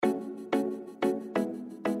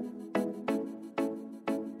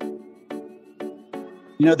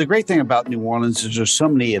You know, the great thing about New Orleans is there's so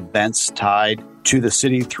many events tied to the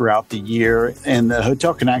city throughout the year, and the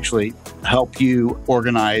hotel can actually help you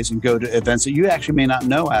organize and go to events that you actually may not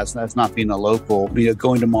know as not being a local,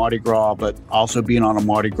 going to Mardi Gras, but also being on a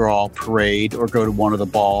Mardi Gras parade or go to one of the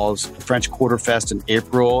balls. French Quarter Fest in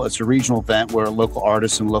April. It's a regional event where local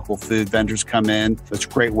artists and local food vendors come in. It's a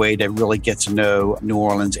great way to really get to know New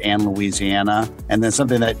Orleans and Louisiana. And then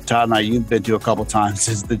something that Todd and you've been to a couple times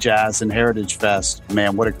is the Jazz and Heritage Fest.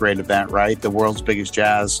 Man, what a great event, right? The world's biggest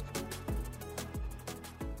jazz.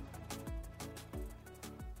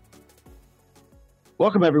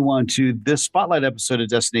 Welcome, everyone, to this spotlight episode of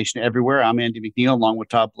Destination Everywhere. I'm Andy McNeil, along with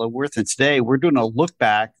Todd Bloworth. And today we're doing a look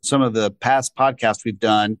back some of the past podcasts we've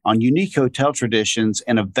done on unique hotel traditions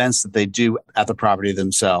and events that they do at the property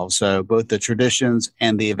themselves. So both the traditions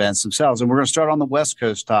and the events themselves. And we're going to start on the West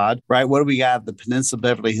Coast, Todd, right? What do we got? The Peninsula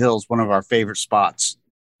Beverly Hills, one of our favorite spots.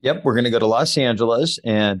 Yep, we're going to go to Los Angeles,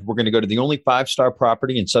 and we're going to go to the only five-star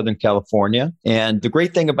property in Southern California. And the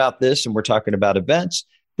great thing about this, and we're talking about events,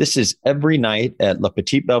 this is every night at Le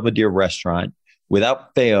Petit Belvedere restaurant.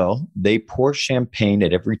 Without fail, they pour champagne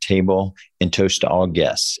at every table and toast to all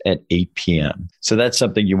guests at 8 p.m. So that's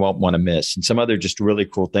something you won't want to miss. And some other just really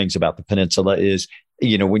cool things about the Peninsula is,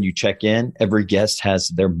 when you check in, every guest has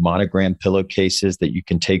their monogram pillowcases that you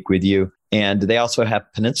can take with you. And they also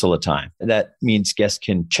have Peninsula time. That means guests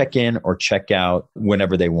can check in or check out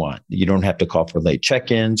whenever they want. You don't have to call for late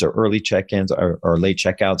check-ins or early check-ins or late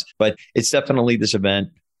checkouts. But it's definitely this event,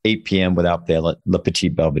 8 p.m. without fail at Le Petit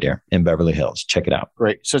Belvedere in Beverly Hills. Check it out.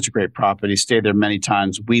 Great. Such a great property. Stayed there many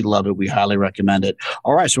times. We love it. We highly recommend it.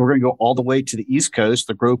 All right. So we're going to go all the way to the East Coast,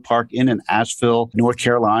 the Grove Park Inn in Asheville, North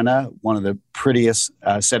Carolina, one of the prettiest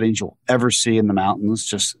settings you'll ever see in the mountains.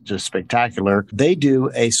 Just spectacular. They do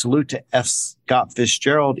a Salute to F. Scott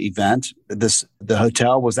Fitzgerald event. The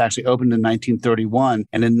hotel was actually opened in 1931.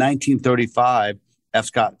 And in 1935, F.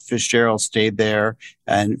 Scott Fitzgerald stayed there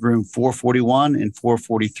in room 441 and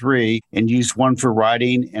 443 and used one for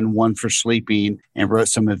writing and one for sleeping and wrote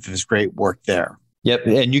some of his great work there. Yep.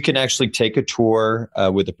 And you can actually take a tour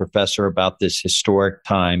with a professor about this historic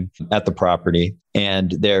time at the property.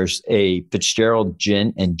 And there's a Fitzgerald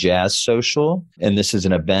Gin and Jazz Social. And this is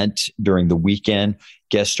an event during the weekend.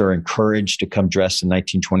 Guests are encouraged to come dressed in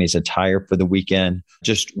 1920s attire for the weekend.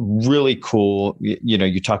 Just really cool.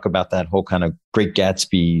 You talk about that whole kind of Great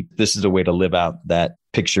Gatsby. This is a way to live out that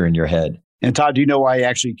picture in your head. And Todd, do you know why he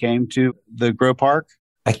actually came to the Grove Park?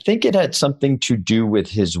 I think it had something to do with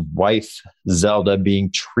his wife, Zelda,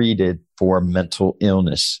 being treated for mental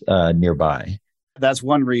illness nearby. That's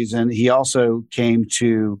one reason. He also came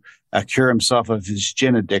to cure himself of his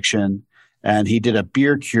gin addiction. And he did a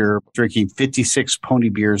beer cure, drinking 56 pony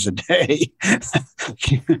beers a day.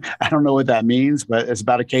 I don't know what that means, but it's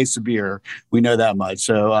about a case of beer. We know that much.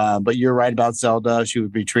 So, but you're right about Zelda. She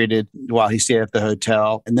would be treated while he stayed at the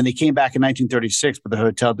hotel. And then he came back in 1936, but the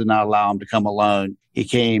hotel did not allow him to come alone. He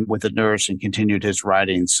came with a nurse and continued his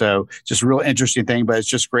writing. So just a real interesting thing, but it's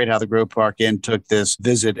just great how the Grove Park Inn took this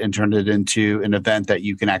visit and turned it into an event that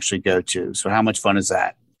you can actually go to. So how much fun is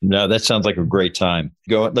that? No, that sounds like a great time.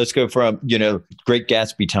 Let's go from, Great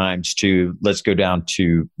Gatsby times to let's go down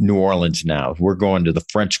to New Orleans now. We're going to the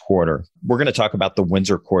French Quarter. We're going to talk about the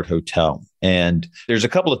Windsor Court Hotel. And there's a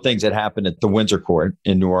couple of things that happened at the Windsor Court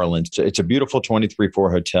in New Orleans. It's a beautiful 23-floor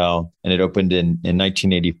hotel, and it opened in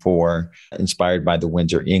 1984, inspired by the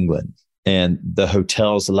Windsor, England. And the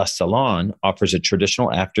hotel's La Salon offers a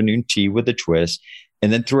traditional afternoon tea with a twist.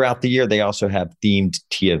 And then throughout the year, they also have themed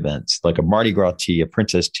tea events like a Mardi Gras tea, a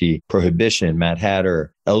Princess tea, Prohibition, Mad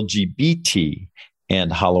Hatter, LGBT,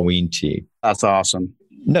 and Halloween tea. That's awesome.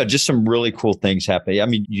 No, just some really cool things happening. I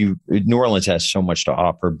mean, New Orleans has so much to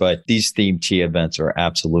offer, but these themed tea events are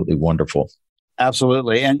absolutely wonderful.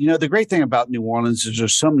 Absolutely. And, the great thing about New Orleans is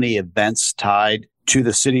there's so many events tied to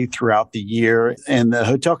the city throughout the year, and the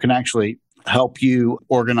hotel can actually help you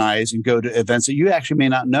organize and go to events that you actually may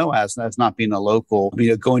not know as not being a local,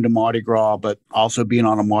 going to Mardi Gras, but also being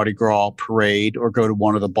on a Mardi Gras parade or go to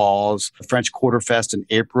one of the balls. French Quarter Fest in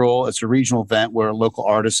April. It's a regional event where local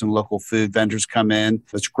artists and local food vendors come in.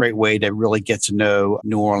 It's a great way to really get to know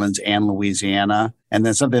New Orleans and Louisiana. And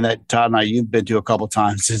then something that Todd and you've been to a couple of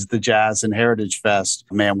times is the Jazz and Heritage Fest.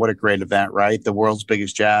 Man, what a great event, right? The world's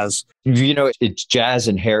biggest jazz. It's jazz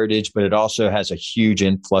and heritage, but it also has a huge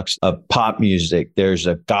influx of pop music. There's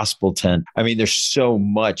a gospel tent. I mean, there's so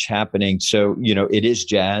much happening. So, it is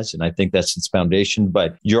jazz, and I think that's its foundation,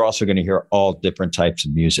 but you're also going to hear all different types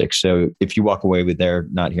of music. So if you walk away with there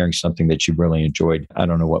not hearing something that you really enjoyed, I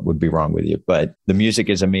don't know what would be wrong with you, but the music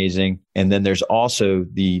is amazing. And then there's also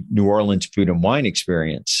the New Orleans food and wine experience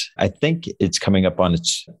experience. I think it's coming up on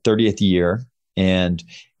its 30th year. And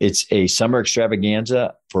it's a summer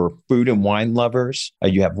extravaganza for food and wine lovers.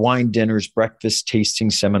 You have wine dinners, breakfast, tasting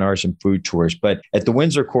seminars, and food tours. But at the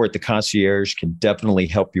Windsor Court, the concierge can definitely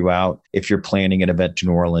help you out if you're planning an event to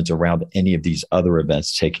New Orleans around any of these other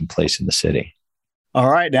events taking place in the city. All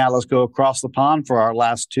right, now let's go across the pond for our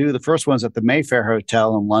last two. The first one's at the Mayfair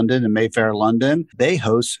Hotel in London, in Mayfair, London. They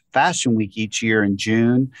host Fashion Week each year in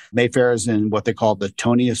June. Mayfair is in what they call the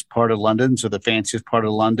toniest part of London, so the fanciest part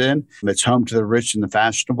of London. It's home to the rich and the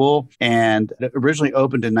fashionable, and it originally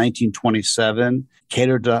opened in 1927,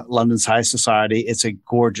 catered to London's high society. It's a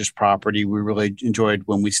gorgeous property. We really enjoyed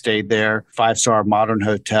when we stayed there. 5-star modern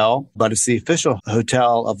hotel, but it's the official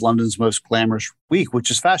hotel of London's most glamorous week, which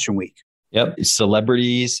is Fashion Week. Yep.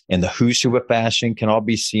 Celebrities and the who's who of fashion can all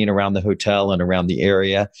be seen around the hotel and around the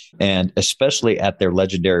area, and especially at their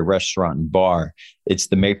legendary restaurant and bar. It's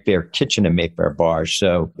the Mayfair Kitchen and Mayfair Bar.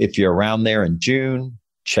 So if you're around there in June,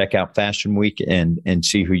 check out Fashion Week and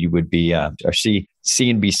see who you would be or see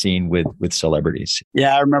and be seen with celebrities.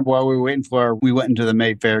 Yeah, I remember while we were waiting for her, we went into the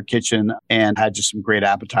Mayfair Kitchen and had just some great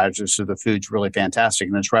appetizers. So the food's really fantastic.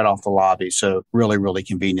 And it's right off the lobby. So really, really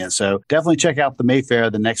convenient. So definitely check out the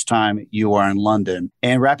Mayfair the next time you are in London.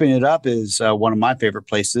 And wrapping it up is one of my favorite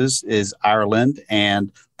places is Ireland.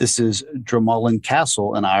 And this is Dromullen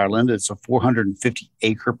Castle in Ireland. It's a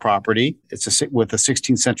 450-acre property. It's with a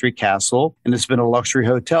 16th century castle. And it's been a luxury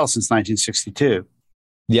hotel since 1962.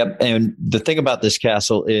 Yep. And the thing about this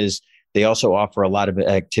castle is they also offer a lot of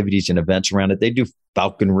activities and events around it. They do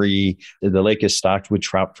falconry. The lake is stocked with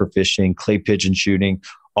trout for fishing, clay pigeon shooting,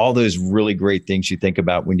 all those really great things you think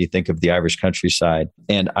about when you think of the Irish countryside.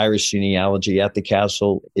 And Irish genealogy at the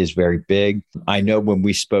castle is very big. I know when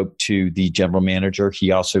we spoke to the general manager,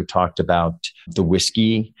 he also talked about the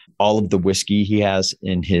whiskey, all of the whiskey he has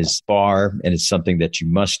in his bar, and it's something that you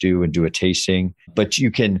must do and do a tasting. But you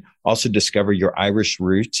can also discover your Irish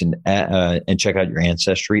roots and check out your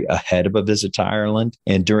ancestry ahead of a visit to Ireland.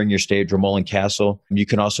 And during your stay at Dromullen Castle, you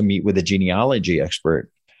can also meet with a genealogy expert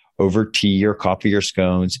over tea or coffee or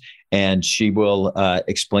scones, and she will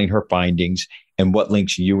explain her findings and what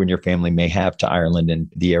links you and your family may have to Ireland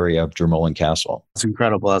and the area of Dromullen Castle. That's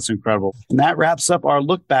incredible. That's incredible. And that wraps up our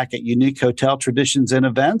look back at unique hotel traditions and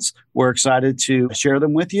events. We're excited to share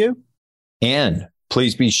them with you. And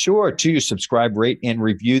please be sure to subscribe, rate, and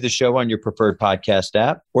review the show on your preferred podcast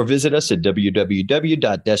app, or visit us at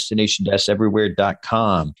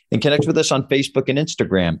www.destination-everywhere.com and connect with us on Facebook and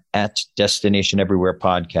Instagram at Destination Everywhere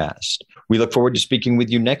Podcast. We look forward to speaking with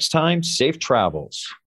you next time. Safe travels.